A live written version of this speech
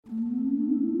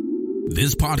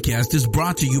This podcast is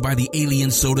brought to you by the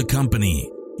Alien Soda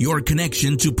Company, your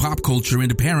connection to pop culture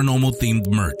and paranormal themed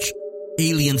merch.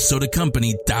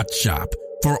 AlienSodaCompany.shop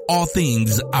for all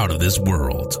things out of this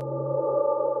world.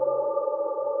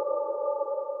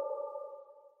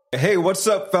 Hey, what's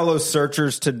up, fellow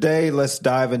searchers? Today, let's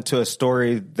dive into a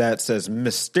story that's as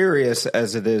mysterious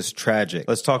as it is tragic.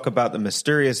 Let's talk about the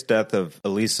mysterious death of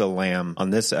Elisa Lam on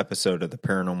this episode of the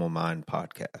Paranormal Mind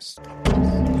podcast.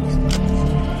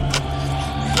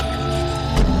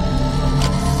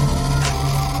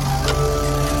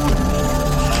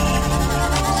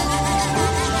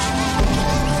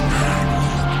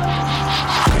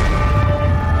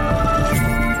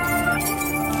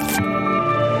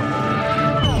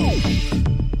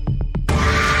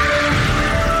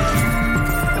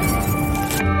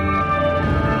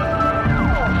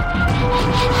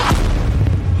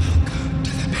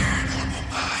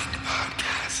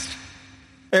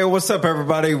 Hey, what's up,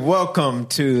 everybody? Welcome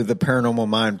to the Paranormal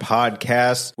Mind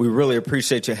podcast. We really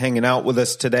appreciate you hanging out with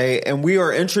us today, and we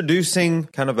are introducing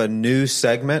kind of a new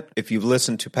segment. If you've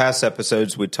listened to past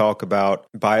episodes, we talk about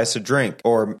buy us a drink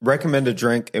or recommend a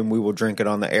drink, and we will drink it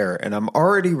on the air. And I'm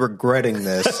already regretting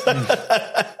this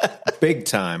big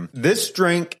time. This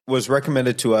drink was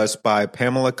recommended to us by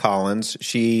Pamela Collins.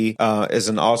 She is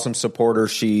an awesome supporter.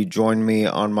 She joined me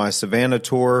on my Savannah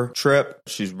tour trip.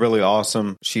 She's really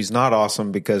awesome. She's not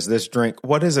awesome because this drink,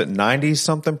 what is it,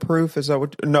 90-something proof? Is that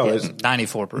what? No, yeah, it's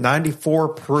 94 proof. 94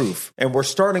 proof. And we're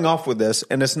starting off with this,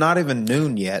 and it's not even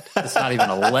noon yet. It's not even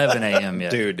 11 a.m.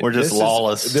 yet. Dude, we're just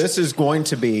lawless. This is going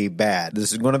to be bad.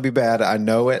 This is going to be bad. I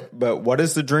know it. But what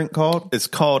is the drink called? It's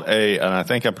called and I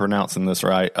think I'm pronouncing this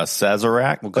right, a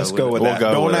Sazerac. Let's go with that.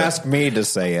 Don't ask me to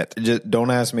say it. Just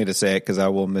don't ask me to say it because I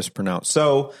will mispronounce.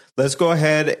 So let's go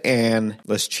ahead and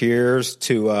let's cheers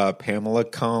to Pamela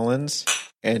Collins.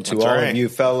 And to all of you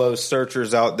fellow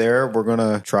searchers out there, we're going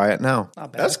to try it now.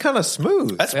 That's kind of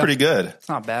smooth. That's pretty good. It's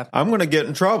not bad. I'm going to get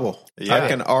in trouble. Yeah. I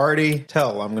can already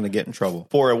tell I'm going to get in trouble.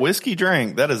 For a whiskey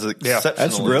drink, that is exceptionally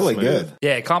That's really smooth. good.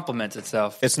 Yeah, it complements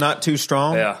itself. It's not too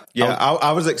strong. Yeah.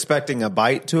 I was expecting a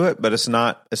bite to it, but it's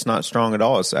not strong at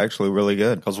all. It's actually really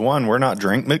good. Because one, we're not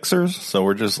drink mixers, so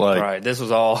we're just like Right, this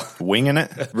was all winging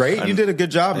it. Ray, you did a good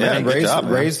job, man. Yeah, good job,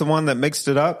 man. Ray's the one that mixed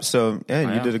it up, so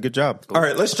you did a good job. Cool. All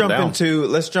right, let's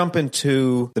jump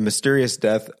into the mysterious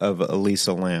death of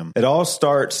Elisa Lam. It all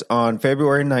starts on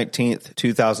February 19th,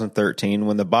 2013,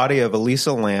 when the body of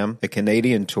Elisa Lam, a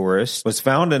Canadian tourist, was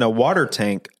found in a water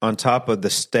tank on top of the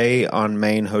Stay on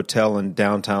Main Hotel in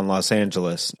downtown Los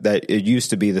Angeles. That it used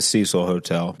to be the Cecil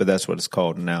Hotel, but that's what it's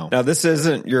called now. Now, this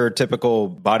isn't your typical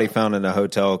body found in a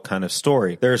hotel kind of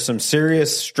story. There are some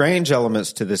serious, strange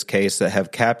elements to this case that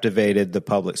have captivated the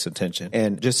public's attention.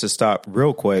 And just to stop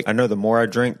real quick, I know the more I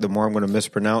drink, the more I'm going to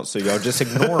mispronounce, so y'all just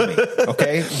ignore me,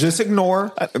 okay? Just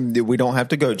ignore. We don't have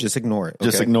to go. Just ignore it. Okay?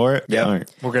 Just ignore it? Yeah.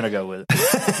 Right. we're going to go with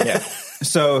it. Yeah.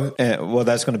 So, well,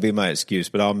 that's going to be my excuse,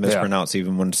 but I'll mispronounce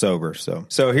even when sober. So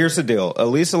here's the deal.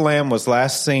 Elisa Lam was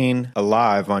last seen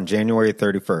alive on January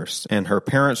 31st, and her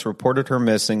parents reported her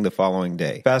missing the following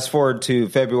day. Fast forward to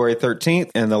February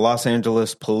 13th, and the Los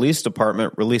Angeles Police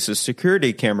Department releases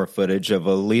security camera footage of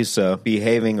Elisa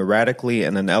behaving erratically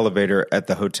in an elevator at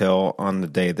the hotel on the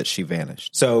day that she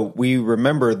vanished. So we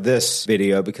remember this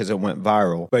video because it went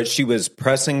viral, but she was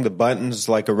pressing the buttons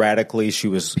like erratically. She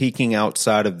was peeking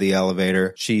outside of the elevator.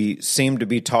 She seemed to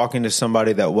be talking to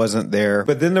somebody that wasn't there.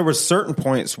 But then there were certain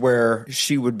points where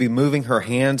she would be moving her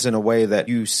hands in a way that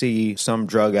you see some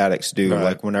drug addicts do,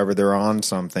 like whenever they're on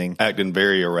something. Acting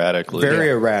very erratically. Very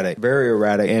erratic.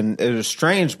 And it was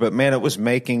strange, but man, it was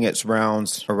making its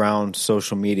rounds around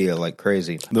social media like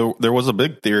crazy. There was a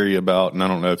big theory about, and I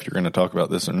don't know if you're going to talk about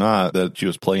this or not, that she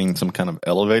was playing some kind of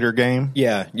elevator game.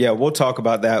 Yeah, we'll talk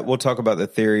about that. We'll talk about the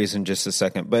theories in just a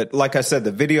second. But like I said,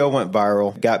 the video went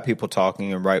viral, got people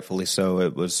talking, and rightfully so.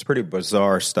 It was pretty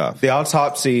bizarre stuff. The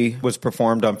autopsy was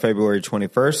performed on February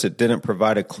 21st. It didn't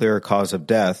provide a clear cause of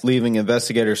death, leaving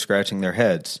investigators scratching their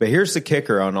heads. But here's the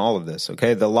kicker on all of this,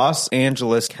 okay? The Los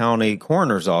Angeles County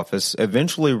Coroner's Office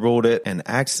eventually ruled it an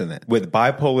accident, with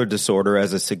bipolar disorder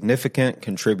as a significant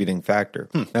contributing factor.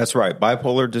 That's right.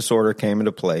 Bipolar disorder came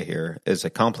into play here. It's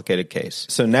a complicated case.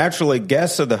 So naturally,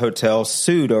 guests of the hotel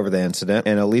sued over the incident,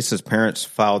 and Elisa's parents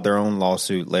filed their own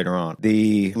lawsuit later on.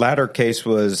 The latter case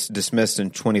was dismissed in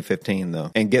 2015,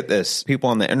 though. And get this, people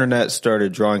on the internet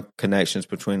started drawing connections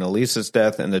between Elisa's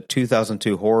death and the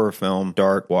 2002 horror film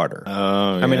Dark Water.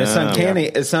 Oh, I mean, it's uncanny.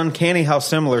 It's uncanny how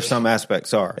similar some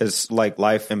aspects are. It's like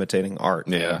life imitating art.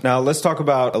 Yeah. Now, let's talk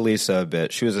about Elisa a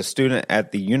bit. She was a student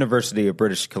at the University of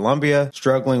British Columbia,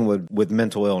 struggling with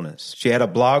mental illness. She had a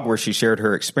blog where she shared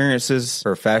her experiences,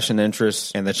 her fashion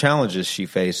interests, and the challenges she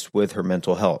faced with her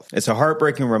mental health. It's a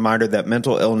heartbreaking reminder that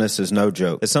mental illness is no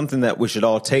joke. It's something that we should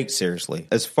all take seriously.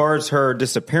 As far as her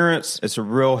disappearance, it's a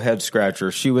real head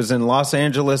scratcher. She was in Los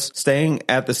Angeles, staying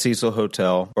at the Cecil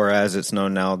Hotel, or as it's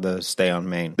known now, the Stay on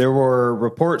Main. There were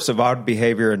reports of odd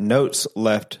behavior and notes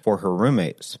left for her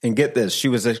roommates. And get this, she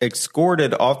was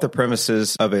escorted off the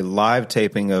premises of a live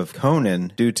taping of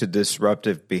Conan due to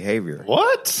disruptive behavior.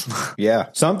 What? Yeah.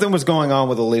 Something was going on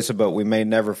with Elisa, but we may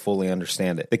never fully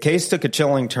understand it. The case took a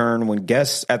chilling turn when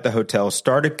guests at the hotel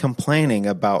started complaining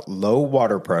about low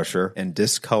water pressure and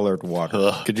discolored water.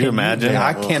 Ugh, could you imagine?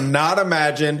 I cannot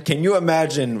imagine. Can you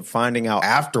imagine finding out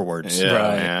afterwards? Yeah,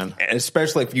 Right. man.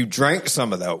 Especially if you drank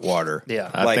some of that water. Yeah.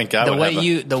 I think I the would way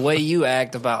have the way you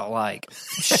act about like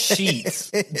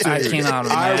sheets, I cannot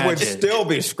imagine. I would still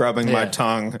be scrubbing my Yeah.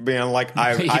 tongue, being like,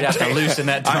 You'd have to loosen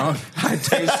that tongue.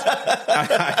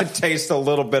 I taste a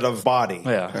little bit of body.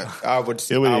 Yeah. I would.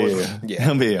 It'll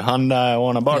be a Hyundai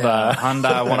on a boat.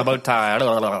 Hyundai want a bow tie.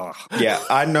 Yeah,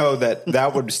 I know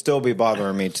that would still be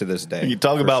bothering me to this day. You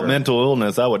talk for about sure. mental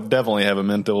illness. I would definitely have a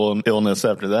mental illness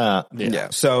after that. Yeah.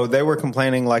 So they were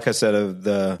complaining, like I said, of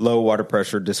the low water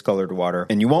pressure, discolored water.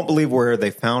 And you won't believe where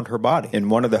they found her body. In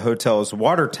one of the hotel's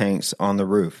water tanks on the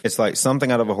roof. It's like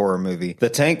something out of a horror movie. The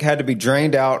tank had to be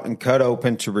drained out and cut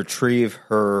open to retrieve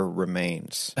her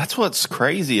remains. That's what's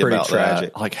crazy Pretty about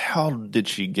tragic. that. Like, how did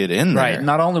she get in there? Right.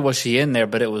 Not only was she in there,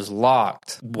 but it was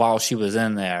locked while she was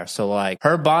in there. So, like,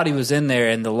 her body was in there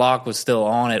and the lock was still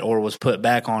on it or was put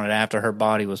back on it after her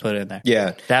body was put in there.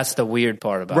 Yeah. That's the weird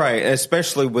part about it. Right,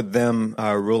 especially with them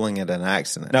ruling it an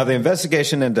accident. Now, the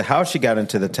investigation into how she got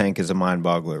into the tank is a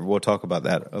mind-boggler. We'll talk about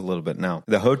that a little bit now.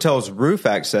 The hotel's roof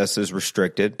access is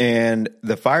restricted, and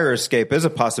the fire escape is a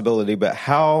possibility, but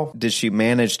how did she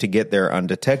manage to get there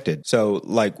undetected? So,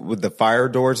 like, with the fire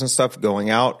doors and stuff going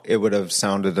out, it would have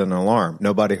sounded an alarm.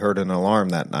 Nobody heard an alarm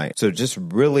that night. So, just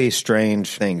really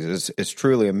strange things. It's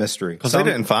truly a mystery. Because they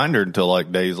didn't find her until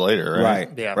like days later, right? Right.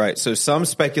 Yeah. Right. So some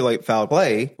speculate foul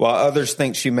play, while others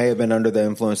think she may have been under the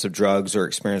influence of drugs or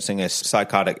experiencing a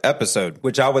psychotic episode,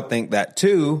 which I would think that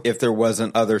too if there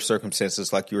wasn't other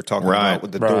circumstances like you were talking about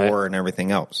with the door and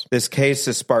everything else. This case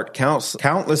has sparked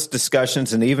countless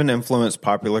discussions and even influenced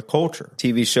popular culture.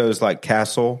 TV shows like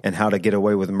Castle and How to Get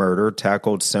Away with Murder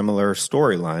tackled similar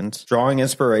storylines, drawing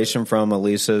inspiration from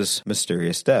Elisa's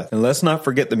mysterious death. And let's not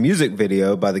forget the music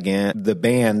video by the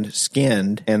band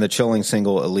Skinned and the chilling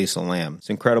single Elisa Lamb. It's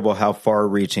incredible how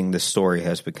far-reaching this story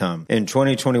has become. In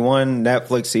 2021,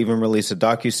 Netflix even released a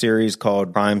docuseries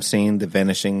called Crime Scene, The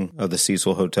Vanishing of the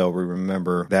Cecil Hotel. We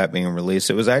remember that being released.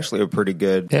 It was actually a pretty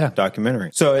good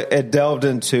documentary. So it delved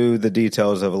into the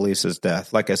details of Elisa's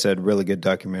death. Like I said, really good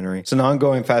documentary. It's an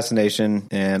ongoing fascination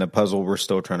and a puzzle we're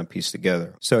still trying to piece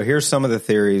together. So here's some of the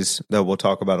theories that we'll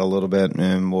talk about a little bit,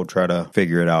 and we'll try to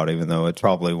figure it out, even though it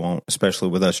probably won't, especially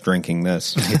with us drinking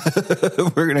this.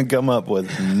 We're going to come up with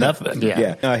nothing.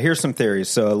 Yeah. Here's some theories.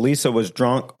 So Elisa was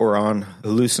drunk or on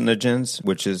hallucinogens,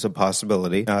 which is a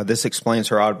possibility. This explains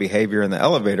her odd behavior in the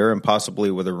elevator and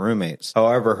possibly with her roommates.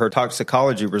 However, her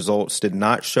toxicology results did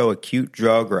not show acute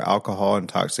drug or alcohol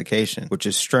intoxication, which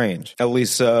is strange.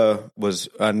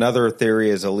 Another theory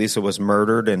is Elisa was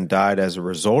murdered and died as a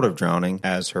result of drowning,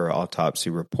 as her autopsy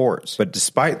reports. But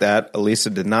despite that, Elisa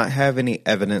did not have any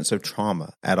evidence of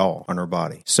trauma at all on her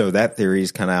body. So that theory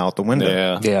is kind of out the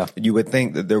window. Yeah. You would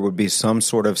think that there would be some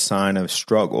sort of sign of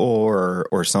struggle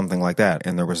or something like that,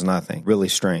 and there was nothing. Really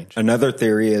strange. Another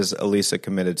theory is Elisa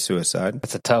committed suicide.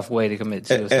 That's a tough way to commit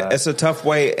suicide. It's a tough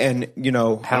way, and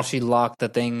how she locked the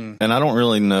thing. And I don't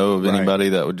really know of anybody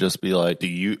that would just be like,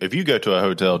 if you go to a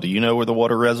hotel, do you know where the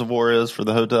water reservoir is for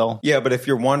the hotel? Yeah, but if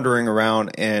you're wandering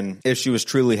around and if she was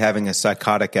truly having a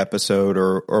psychotic episode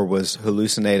or was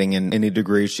hallucinating in any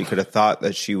degree, she could have thought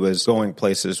that she was going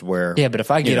places where... Yeah, but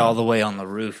if I get all the way on the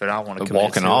roof and I want to commit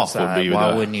walking suicide, off would be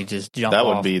why wouldn't you just jump off? That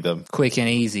would be the quick and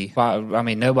easy. I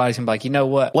mean, nobody's going to be like, you know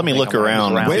what? Let me look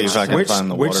around and see if I can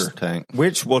find the water tank.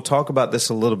 Which we'll talk about this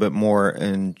a little bit more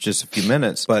in just a few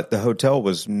minutes, but the hotel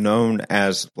was known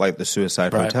as like the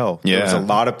suicide hotel. Yeah. There was a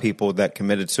lot of people that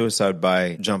committed suicide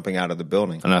by jumping out of the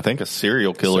building. And I think a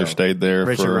serial killer stayed there.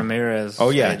 Richard Ramirez. Oh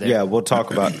yeah. We'll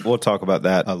talk about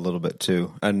that a little bit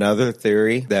too. Another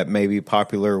theory that may be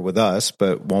popular with us,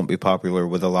 but won't be popular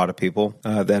with a lot of people,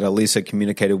 that Elisa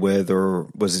communicated with or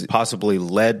was possibly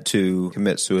led to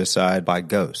commit suicide by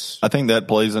ghosts. I think that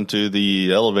plays into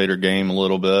the elevator game a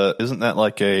little bit. Isn't that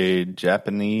like a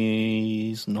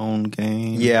Japanese known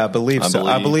game? Yeah, I believe so.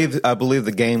 I believe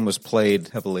the game was played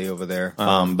heavily over there.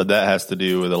 But that has to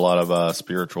do with a lot of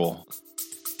spiritual.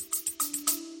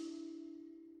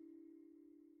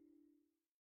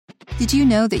 Did you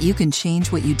know that you can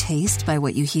change what you taste by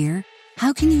what you hear?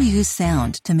 How can you use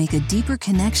sound to make a deeper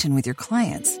connection with your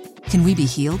clients? Can we be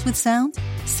healed with sound?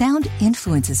 Sound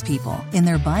influences people in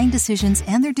their buying decisions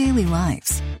and their daily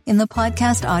lives. In the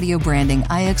podcast Audio Branding,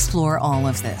 I explore all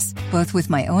of this, both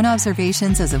with my own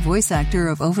observations as a voice actor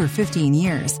of over 15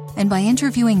 years and by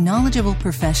interviewing knowledgeable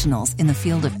professionals in the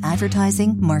field of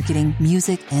advertising, marketing,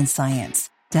 music, and science.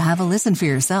 To have a listen for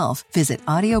yourself, visit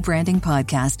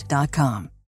audiobrandingpodcast.com.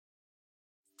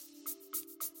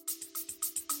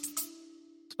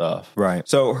 Stuff. Right.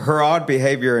 So her odd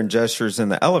behavior and gestures in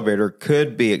the elevator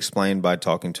could be explained by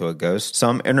talking to a ghost.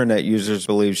 Some internet users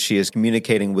believe she is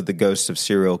communicating with the ghost of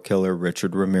serial killer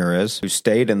Richard Ramirez, who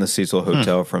stayed in the Cecil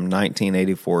Hotel from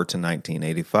 1984 to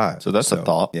 1985. So that's a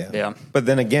thought. Yeah. But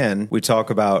then again, we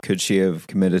talk about, could she have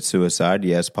committed suicide?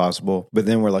 Yes, possible. But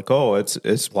then we're like, oh,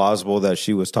 it's plausible that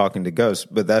she was talking to ghosts.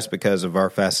 But that's because of our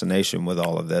fascination with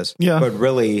all of this. Yeah. But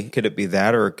really, could it be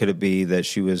that, or could it be that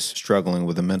she was struggling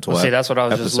with a mental See, that's what I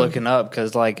was just looking up,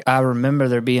 because like I remember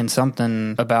there being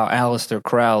something about Aleister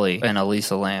Crowley and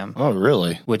Elisa Lam. Oh,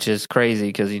 really? Which is crazy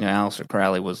because, you know, Aleister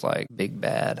Crowley was like big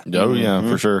bad. Oh, yeah,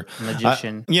 for sure.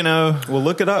 Magician. Well,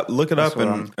 look it up.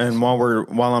 And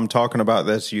while I'm talking about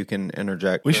this, you can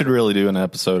interject. We should really do an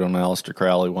episode on Aleister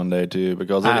Crowley one day too,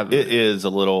 because it is a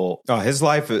little. Oh, his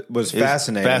life was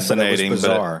fascinating. But it was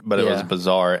bizarre. But it was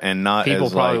bizarre, and not people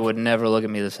as probably like, would never look at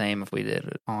me the same if we did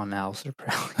it on Aleister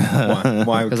Crowley.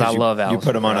 Why? Because I love Aleister. You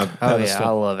put him on a pedestal. Oh yeah, I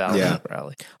love Aleister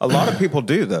Crowley. A lot of people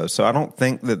do, though, so I don't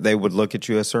think that they would look at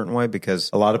you a certain way, because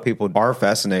a lot of people are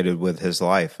fascinated with his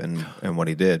life and what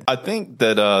he did. I think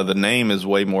that the name is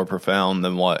way more profound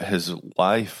than what his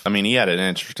life. I mean, he had an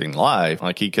interesting life.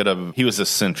 Like he was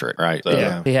eccentric, right? So,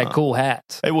 Yeah, he had cool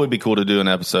hats. It would be cool to do an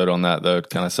episode on that, though, to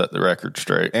kind of set the record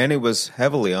straight. And he was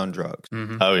heavily on drugs.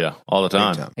 Oh yeah, all the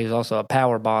time. He was also a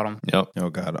power bottom. Yep. Oh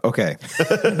God. Okay.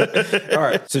 All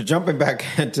right. So jumping back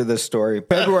into this story,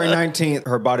 February 19th,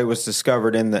 her body was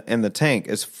discovered in the tank.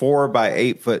 It's 4 by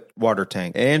 8 foot water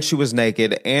tank, and she was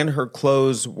naked, and her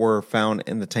clothes were found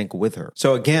in the tank with her.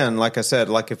 So again, like I said,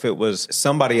 like if it was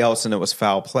somebody else and it was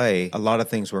foul play, a lot of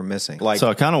things were missing. Like, so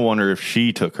I kind of wonder if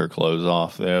she took her clothes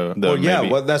off there. Well, yeah,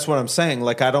 well, that's what I'm saying.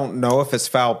 Like, I don't know if it's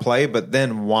foul play, but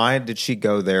then why did she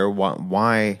go there?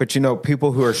 Why? But you know,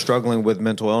 people who are struggling with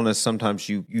mental illness, sometimes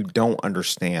you don't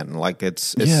understand. Like it's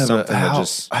something that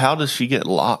just. How does she get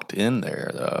locked in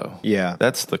there though? Yeah,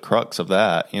 that's the crux of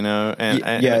that, you know. And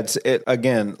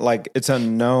it's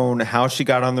unknown how she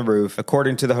got on the roof.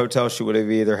 According to the hotel, she would have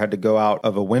either had to go out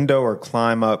of a window or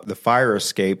climb up the fire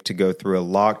escape to go through a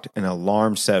locked and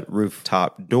alarm set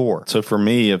rooftop door. So for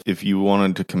me, if you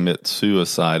wanted to commit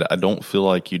suicide, I don't feel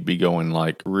like you'd be going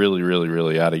like really, really,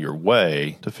 really out of your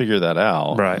way to figure that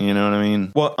out. Right. You know what I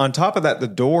mean? Well, on top of that, the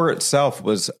door itself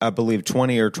was, I believe,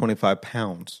 20 or 25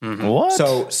 pounds. Mm-hmm.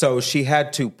 What? So she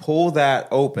had to pull that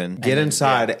open, get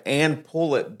inside, and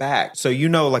pull it back. So you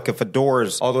know, like if a door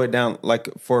is all the way down, like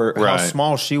for how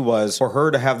small she was, for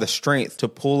her to have the strength to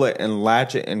pull it and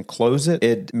latch it and close it,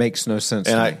 it makes no sense.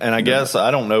 I guess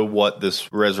I don't know what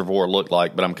this reservoir looked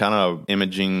like, but I'm kind of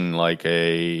imaging like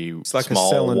a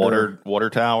small water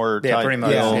tower type pretty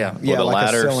much. deal Yeah. with a like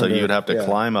ladder. a So you'd have to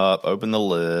climb up, open the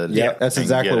lid. Yeah, that's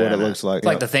exactly what it looks like. It's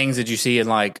like the things that you see in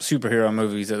like superhero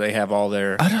movies that they have all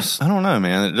their. I don't know,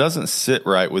 man. It doesn't sit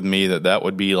right with me that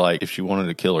would be like, if she wanted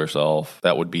to kill herself,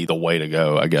 that would be the way to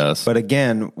go, I guess. But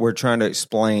again, we're trying to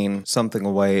explain something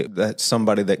away that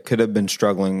somebody that could have been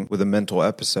struggling with a mental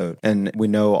episode. And we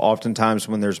know oftentimes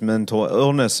when there's mental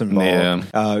illness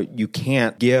involved, you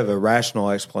can't give a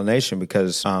rational explanation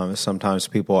because sometimes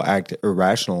people act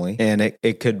irrationally. And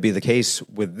it could be the case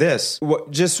with this.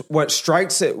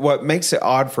 What makes it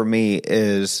odd for me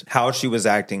is how she was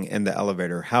acting in the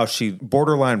elevator, how she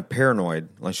borderline paranoid.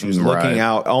 Like she was looking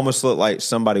out, almost looked like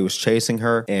somebody was chasing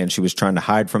her and she was trying to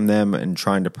hide from them and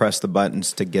trying to press the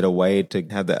buttons to get away, to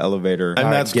have the elevator.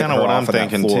 And that's kind of what I'm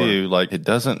thinking too. Like, it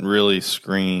doesn't really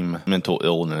scream mental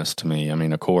illness to me. I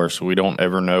mean, of course, we don't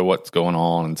ever know what's going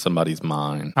on in somebody's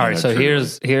mind. All right, so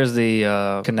here's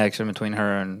the connection between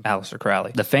her and Aleister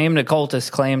Crowley. The famed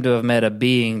occultist claimed to have met a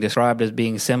being described as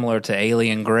being similar to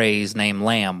alien greys named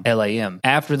Lam, L-A-M.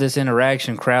 After this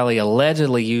interaction, Crowley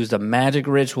allegedly used a magic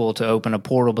ritual to open a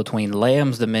portal between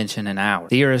Lam's dimension dimension in hours.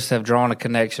 Theorists have drawn a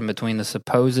connection between the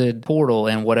supposed portal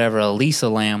and whatever Elisa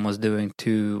Lam was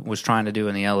trying to do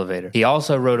in the elevator. He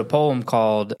also wrote a poem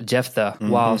called Jephthah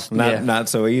whilst not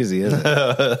so easy, is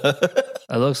it?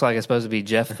 It looks like it's supposed to be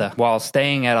Jephthah while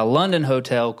staying at a London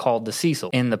hotel called the Cecil.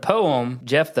 In the poem,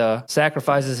 Jephthah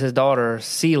sacrifices his daughter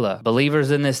Selah.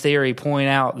 Believers in this theory point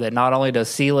out that not only does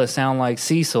Selah sound like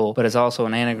Cecil, but it's also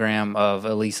an anagram of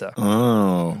Elisa.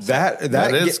 Oh, that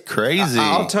is crazy.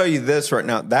 I'll tell you this right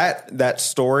now. That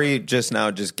story just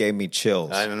gave me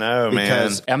chills. I don't know, man.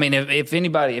 I mean, if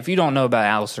you don't know about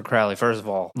Aleister Crowley, first of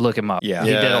all, look him up. Yeah.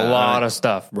 He did a lot of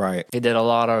stuff. Right. He did a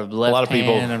lot of left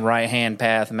people, hand and right hand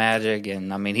path magic, and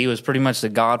I mean, he was pretty much the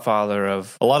godfather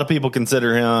of. A lot of people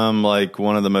consider him like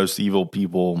one of the most evil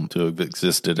people to have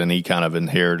existed, and he kind of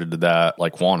inherited that,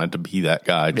 like wanted to be that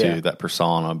guy too, that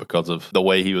persona, because of the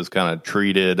way he was kind of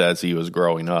treated as he was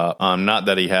growing up. Not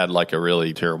that he had like a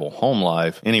really terrible home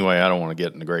life. Anyway, I don't want to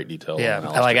get into great detail. Yeah,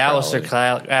 like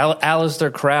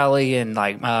Aleister Crowley and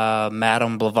like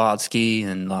Madame Blavatsky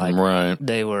and like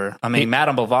they were. I mean,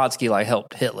 Madame Blavatsky like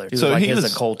helped Hitler. He was like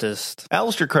his occultist.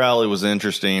 Aleister Crowley was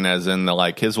interesting, as in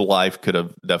his life could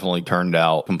have definitely turned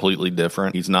out completely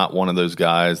different. He's not one of those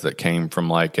guys that came from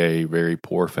like a very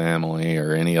poor family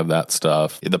or any of that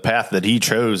stuff. The path that he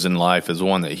chose in life is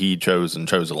one that he chose and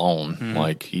chose alone. Mm-hmm.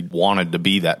 Like he wanted to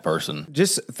be that person.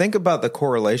 Just think about the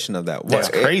correlation of that. That's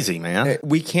crazy, man.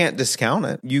 We can't discount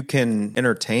it. You can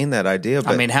entertain that idea.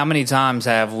 But I mean, how many times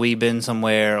have we been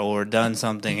somewhere or done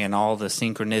something and all the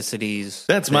synchronicities?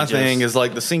 That's my thing, is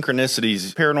like the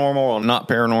synchronicities, paranormal or not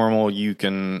paranormal, you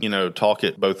can, talk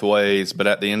it both ways. But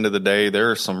at the end of the day,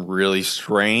 there are some really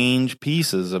strange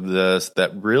pieces of this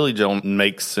that really don't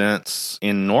make sense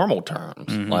in normal terms.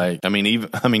 Mm-hmm. Like, I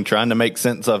mean, trying to make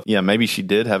sense of, maybe she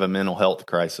did have a mental health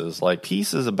crisis. Like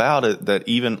pieces about it that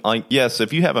even like, yes,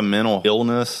 if you have a mental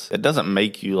illness, it doesn't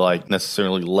make you like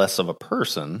necessarily less of a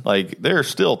person. Like there are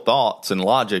still thoughts and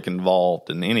logic involved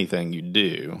in anything you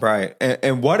do. Right.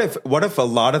 And what if a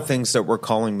lot of things that we're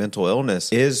calling mental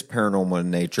illness is paranormal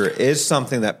in nature, is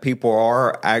something that people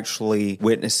are actually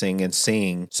witnessing and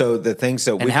seeing? So the things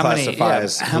that we classify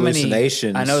as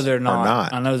hallucinations, I know they're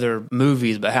not. I know they're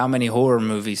movies, but how many horror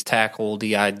movies tackle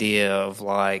the idea of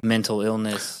like mental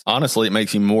illness? Honestly, it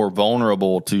makes you more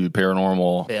vulnerable to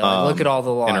paranormal look at all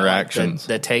the interactions. Like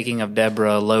the taking of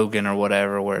Deborah Logan or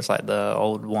whatever, where it's like the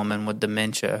old woman with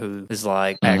dementia who is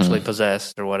like actually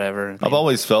possessed or whatever. I've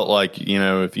always felt like,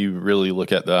 if you really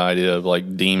look at the idea of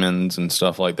like demons and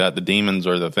stuff like that, the demons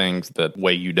are the things that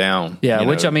weigh you down. Yeah,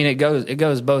 which I mean, it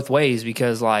goes both ways,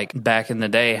 because like back in the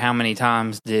day, how many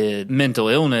times did mental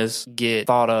illness get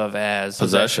thought of as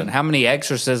possession? How many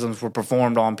exorcisms were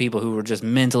performed on people who were just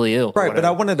mentally ill? Right, but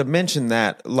I wanted to mention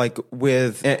that, like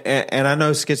with, and I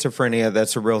know schizophrenia,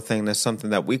 that's a real thing. That's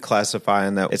something that we classify,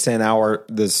 and that it's in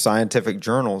the scientific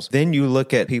journals. Then you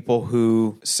look at people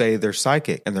who say they're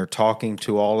psychic and they're talking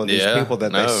to all of these people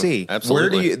that they see.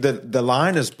 Absolutely. Where do you, the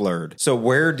line is blurred. So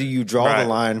where do you draw the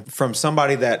line from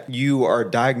somebody that you are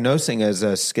diagnosing as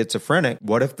a schizophrenic?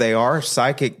 What if they are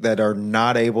psychic that are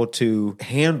not able to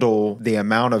handle the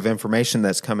amount of information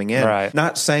that's coming in? Right.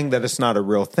 Not saying that it's not a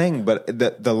real thing, but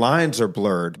the lines are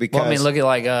blurred. Because I mean, look at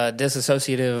like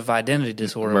dissociative identity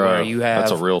disorder, where you have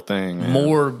that's a real thing, man.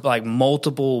 More like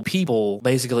multiple people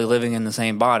basically living in the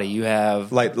same body. You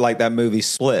have like that movie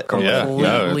Split.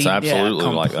 It's absolutely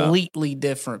like that. Completely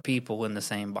different people in the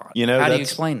same body. How do you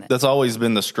explain that? That's always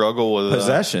been the struggle with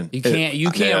possession. You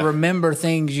can't remember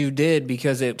things you did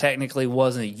because it technically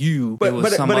wasn't you. It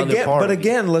was some other part. But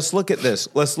again, let's look at this.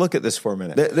 Let's look at this for a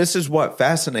minute. This is what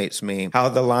fascinates me: how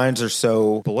the lines are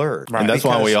so blurred. Right. And that's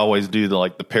why we always do the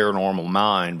paranormal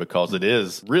mind, because it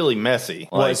is really messy.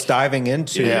 Well, it's diving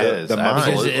into the mind.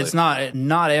 Because it's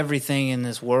not everything in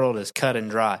this world is cut and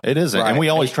dry. It isn't, and we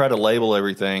always try to label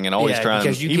everything and always try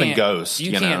and even ghosts.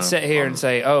 You can't sit here and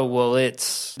say, "Oh, well,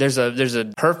 there's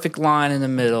a perfect line in the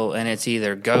middle, and it's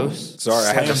either ghosts." Sorry,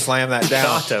 I had to slam that down.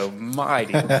 God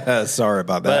almighty. Sorry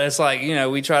about that. But it's like,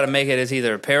 we try to make it as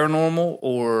either paranormal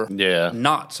or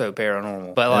not so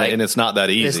paranormal. But and it's not that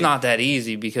easy. It's not that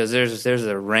easy, because there's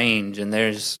a range, and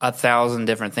there's 1,000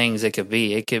 different things it could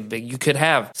be. You could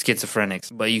have schizophrenics,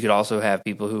 but you could also have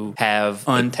people who have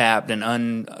untapped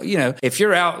and if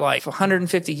you're out like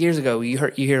 150 years ago, you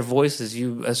hear voices,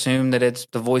 you assume that it's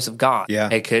the voice of God. Yeah.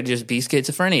 It could just be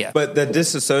schizophrenia. But the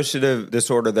dissociative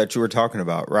disorder that you were talking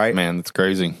about, right? Man, that's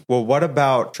crazy. Well, what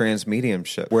about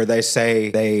transmediumship, where they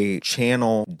say they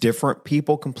channel different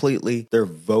people completely? Their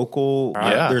vocal,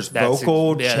 there's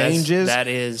vocal changes. That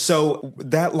is so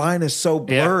that line is so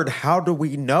blurred. Yeah. How do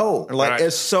we know? Like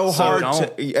it's so hard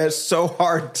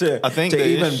to I think to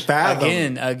even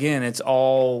fathom. again, it's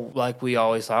all like we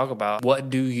always talk about. What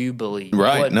do you believe?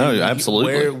 Right.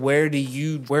 Absolutely.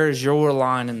 Where is your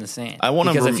line in the sand?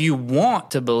 Because if you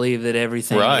want to believe that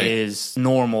everything is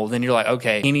normal, then you're like,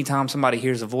 okay, anytime somebody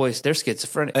hears a voice, they're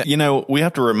schizophrenic. We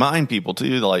have to remind people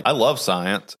too, like, I love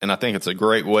science, and I think it's a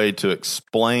great way to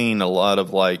explain a lot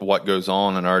of like what goes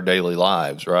on in our daily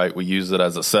lives, right? We use it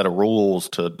as a set of rules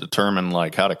to determine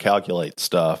like how to calculate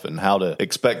stuff and how to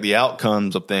expect the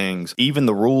outcomes of things. Even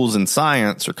the rules in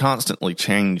science are constantly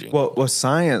changing. Well,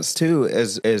 science too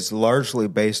is largely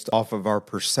based off of our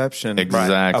perception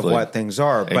exactly. of what things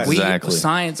are. But exactly.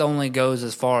 Science only goes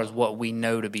as far as what we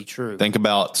know to be true. Think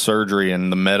about surgery in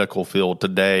the medical field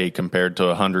today compared to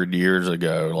 100 years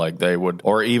ago. Like they would,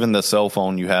 or even the cell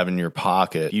phone you have in your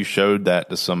pocket. You showed that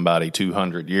to somebody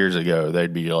 200 years ago,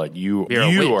 they'd be like, "You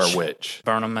are a witch."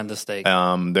 Burn them at the stake.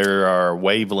 There are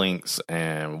wavelengths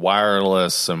and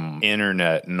wireless and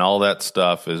internet and all that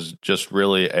stuff is just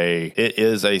really it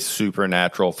is a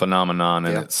supernatural phenomenon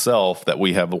in itself that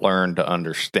we have learned to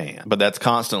understand. But that's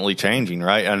constantly changing,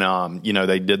 right? And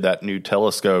they did that new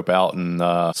telescope out in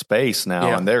space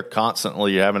now, and they're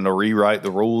constantly having to rewrite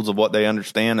the rules of what they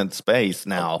understand in space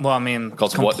now. Well, I mean,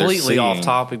 because completely off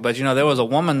topic, but there was a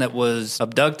woman that was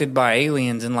abducted by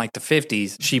aliens in like the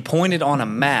 50s. She pointed on a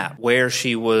map where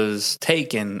she was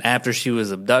taken after she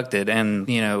was abducted, and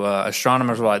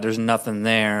astronomers were like, "There's nothing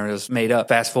there. It was made up."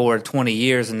 Fast forward 20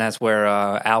 years, and that's where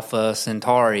Alpha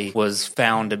Centauri was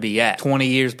found to be at. 20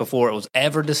 years before it was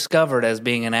ever discovered as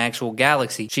being an actual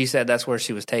galaxy. She said that's where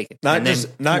she was taken. Not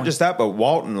just that, but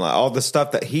Walton, all the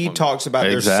stuff that he talks about.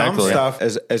 There's some stuff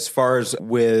as far as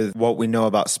with what we know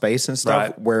about space and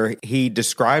stuff, where he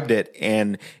described it,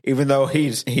 and even though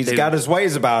he's got his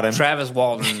ways about him, Travis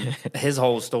Walton, his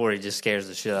whole story just scares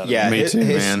the shit out of me. Yeah, me too,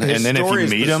 man. And then if you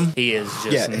meet him, he is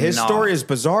just his story is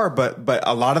bizarre, but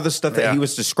a lot of the stuff that he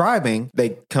was describing,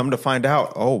 they come to find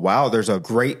out, oh wow, there's a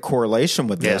great correlation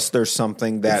with this. There's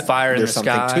something that there's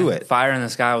something to it. Fire in the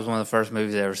Sky was one of the first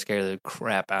movies that ever scared the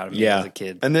crap out of me as a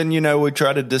kid. And then we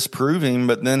try to disprove him,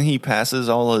 but then he passes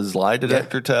all his lie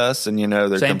detector tests, and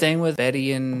same thing with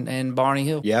Betty and Barney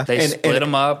Hill. Yeah, they split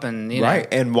them up, and right.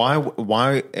 And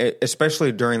why,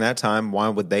 especially during that time, why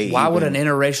would they? Why would an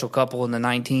interracial couple in the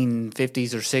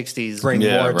 1950s or 60s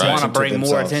want to bring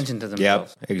more attention to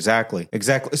themselves? Yep, exactly.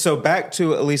 So back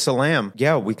to Elisa Lam.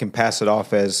 Yeah, we can pass it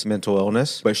off as mental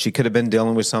illness, but she could have been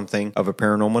dealing with something of a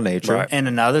paranormal nature. Right. And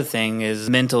another thing is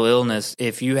mental illness.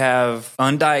 If you have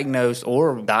undiagnosed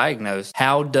or diagnosed,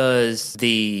 how does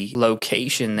the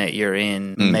location that you're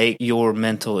in make your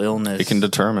mental illness? It can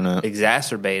determine it.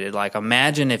 Exacerbated. Like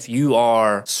imagine if you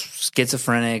are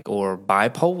schizophrenic or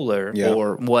bipolar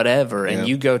or whatever, and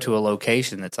you go to a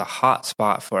location that's a hot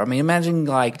spot for. I mean, imagine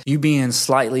like you being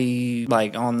slightly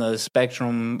like on the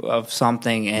spectrum of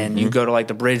something, and you go to like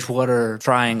the Bridgewater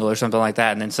Triangle or something like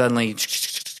that, and then suddenly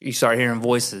you start hearing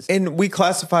voices. And we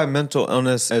classify mental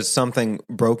illness as something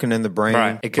broken in the brain.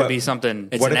 Right. It could be something.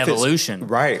 It's an evolution.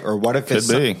 Right. Or what if it's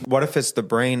the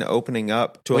brain opening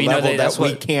up to a level that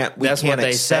we can't accept? That's what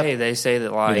they say. They say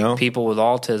that like people with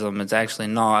autism, it's actually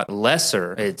not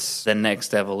lesser. It's the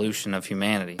next evolution of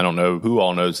humanity. I don't know who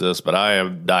all knows this, but I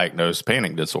have diagnosed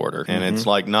panic disorder. And it's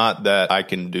like not that I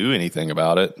can do anything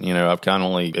about it. I've kind of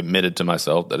only admitted to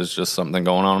myself that it's just something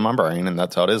going on in my brain, and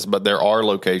that's how it is. But there are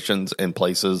locations and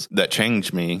places that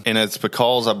changed me, and it's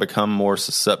because I've become more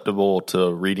susceptible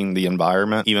to reading the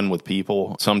environment, even with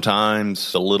people.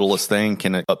 Sometimes the littlest thing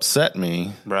can upset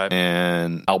me, right?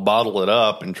 And I'll bottle it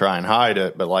up and try and hide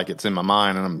it, but like it's in my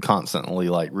mind, and I'm constantly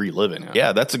like reliving it.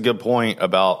 Yeah, that's a good point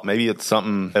about maybe it's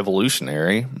something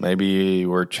evolutionary. Maybe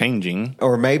we're changing,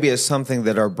 or maybe it's something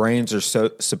that our brains are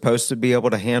supposed to be able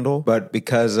to handle, but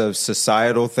because of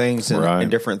societal things and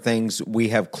different things, we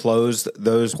have closed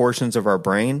those portions of our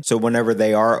brain. So whenever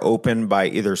they are open by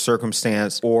either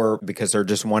circumstance or because they're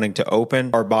just wanting to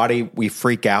open our body, we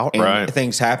freak out and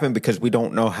things happen because we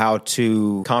don't know how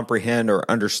to comprehend or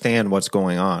understand what's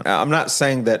going on. I'm not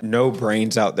saying that no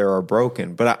brains out there are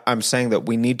broken, but I'm saying that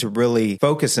we need to really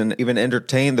focus and even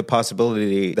entertain the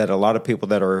possibility that a lot of people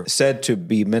that are said to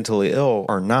be mentally ill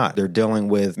are not. They're dealing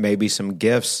with maybe some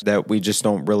gifts that we just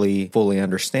don't really fully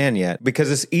understand yet,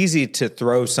 because it's easy to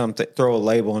throw a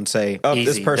label and say, oh,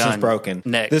 this person's broken.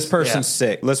 Next. This person's sick.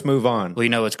 sick. Let's move on. Well, you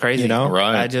know what's crazy? You know?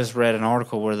 Right. I just read an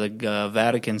article where the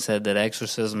Vatican said that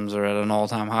exorcisms are at an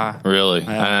all-time high. Really?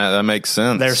 Yeah. That makes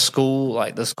sense. Their school,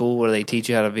 like the school where they teach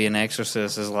you how to be an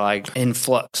exorcist, is like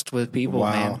influxed with people,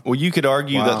 man. Well, you could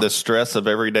argue that the stress of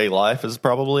everyday life is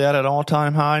probably at an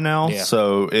all-time high now. Yeah.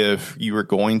 So if you were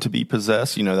going to be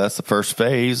possessed, that's the first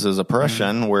phase is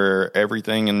oppression, where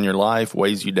everything in your life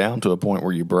weighs you down to a point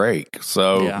where you break.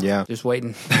 So Yeah. Just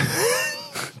waiting.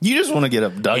 you just want to get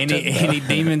abducted. Any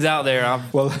demons out there?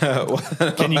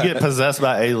 Can you get possessed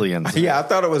by aliens? Yeah, I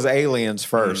thought it was aliens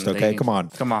first. Okay, come on.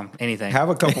 Anything. Have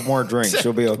a couple more drinks.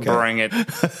 You'll be okay. Bring it.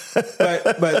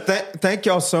 Thank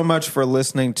y'all so much for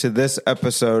listening to this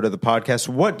episode of the podcast.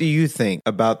 What do you think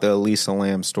about the Elisa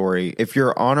Lam story? If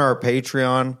you're on our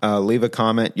Patreon, leave a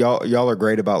comment. Y'all are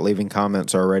great about leaving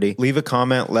comments already. Leave a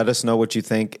comment. Let us know what you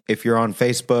think. If you're on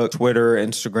Facebook, Twitter,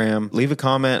 Instagram, leave a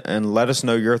comment and let us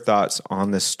know your thoughts on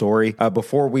this story.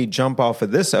 Before we jump off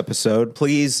of this episode,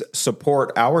 please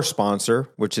support our sponsor,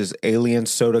 which is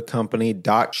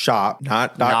aliensodacompany.shop,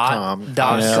 not .com.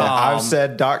 I've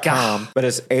said .com, but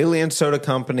it's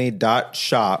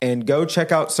aliensodacompany.shop. And go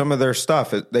check out some of their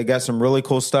stuff. They got some really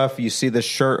cool stuff. You see this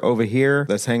shirt over here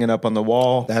that's hanging up on the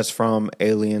wall. That's from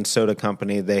Alien Soda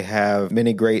Company. They have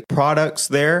many great products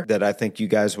there that I think you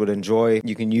guys would enjoy.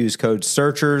 You can use code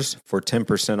SEARCHERS for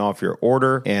 10% off your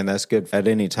order, and that's good at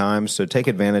any time. So take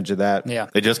advantage of that. Yeah.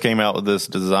 They just came out with this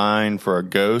design for a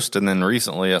ghost, and then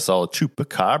recently I saw a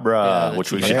chupacabra,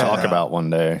 which we should talk about one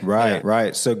day.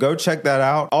 Right. So go check that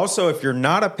out. Also, if you're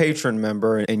not a patron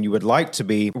member and you would like to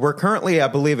be, we're currently, I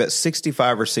believe, at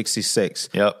 65 or 66.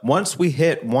 Yep. Once we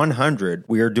hit 100,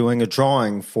 we are doing a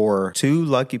drawing for 2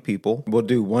 lucky people. We'll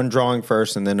do one drawing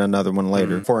first and then another one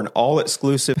later for an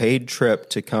all-exclusive paid trip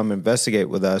to come investigate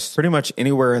with us pretty much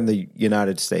anywhere in the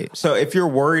United States. So if you're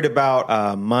worried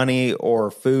about money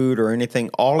or food or anything,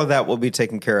 all of that will be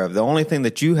taken care of. The only thing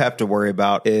that you have to worry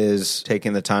about is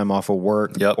taking the time off of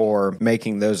work or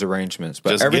making those arrangements.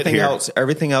 But just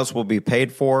everything else will be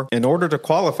paid for. In order to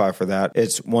qualify for that,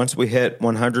 it's once we hit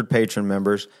 100 patron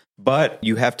members, but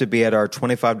you have to be at our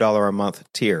 $25 a month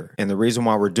tier. And the reason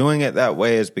why we're doing it that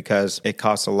way is because it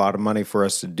costs a lot of money for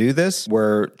us to do this.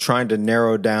 We're trying to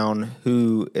narrow down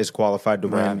who is qualified to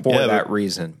win for that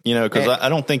reason. Because I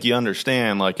don't think you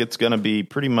understand, like, it's going to be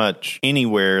pretty much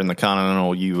anywhere in the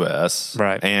continental U.S.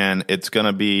 Right. And it's going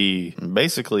to be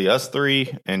basically us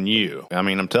 3 and you. I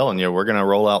mean, I'm telling you, we're going to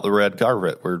roll out the red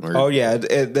carpet.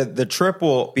 The trip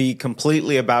will be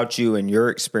completely about you and your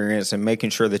experience and making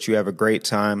sure that you have a great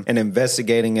time and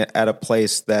investigating it at a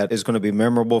place that is going to be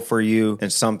memorable for you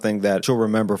and something that you'll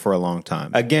remember for a long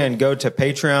time. Again, go to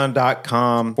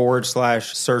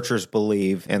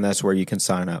patreon.com/searchersbelieve, and that's where you can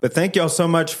sign up. But thank y'all so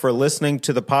much for listening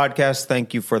to the podcast.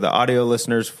 Thank you for the audio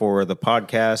listeners for the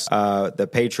podcast, the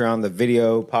Patreon, the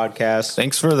video podcast.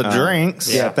 Thanks for the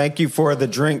drinks. Yeah, thank you for the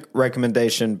drink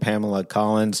recommendation, Pamela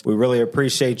Collins. We really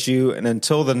appreciate you. And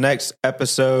until the next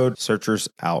episode, Searchers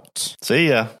out. See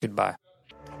ya. Goodbye.